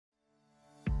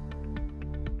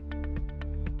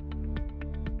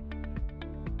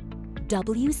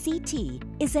WCT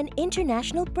is an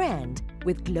international brand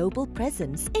with global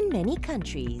presence in many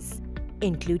countries,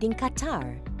 including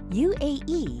Qatar,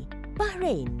 UAE,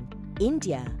 Bahrain,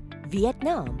 India,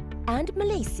 Vietnam, and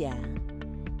Malaysia.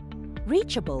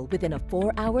 Reachable within a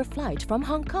 4-hour flight from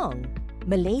Hong Kong,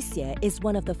 Malaysia is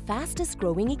one of the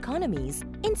fastest-growing economies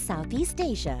in Southeast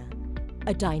Asia.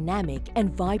 A dynamic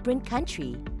and vibrant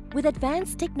country with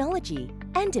advanced technology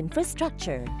and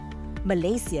infrastructure,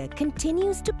 Malaysia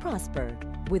continues to prosper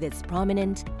with its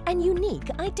prominent and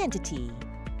unique identity.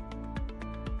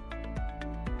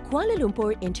 Kuala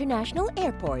Lumpur International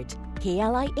Airport,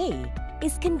 KLIA,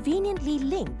 is conveniently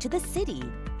linked to the city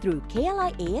through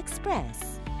KLIA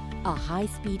Express, a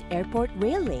high-speed airport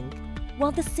rail link,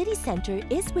 while the city centre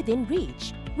is within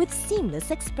reach with seamless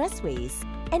expressways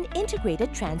and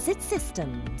integrated transit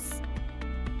systems.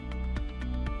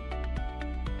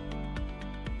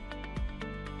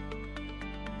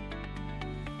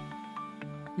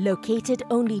 Located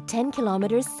only 10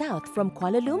 kilometers south from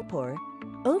Kuala Lumpur,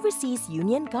 Overseas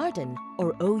Union Garden,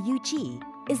 or OUG,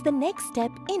 is the next step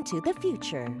into the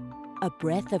future. A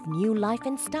breath of new life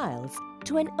and styles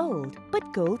to an old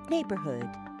but gold neighborhood.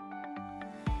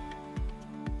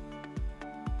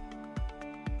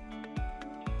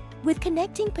 With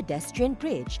connecting pedestrian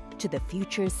bridge to the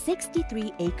future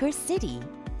 63-acre city,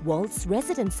 Waltz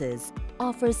Residences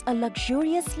offers a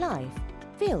luxurious life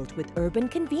filled with urban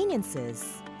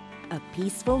conveniences. A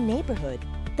peaceful neighborhood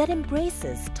that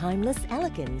embraces timeless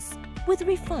elegance with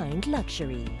refined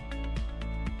luxury.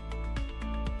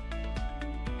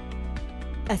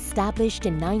 Established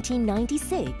in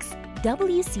 1996,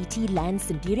 WCT Land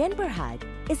Sendirian Berhad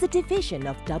is a division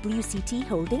of WCT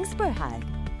Holdings Berhad.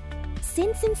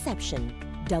 Since inception,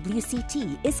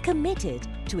 WCT is committed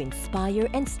to inspire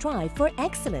and strive for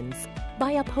excellence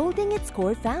by upholding its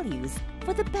core values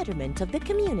for the betterment of the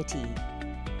community.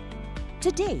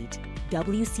 To date,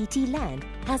 WCT Land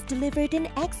has delivered in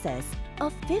excess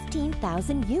of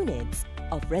 15,000 units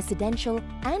of residential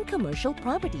and commercial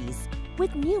properties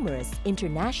with numerous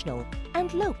international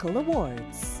and local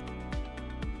awards.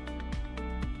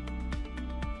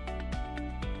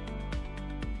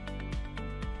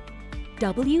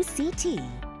 WCT,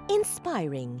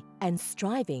 inspiring and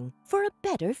striving for a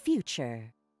better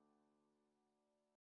future.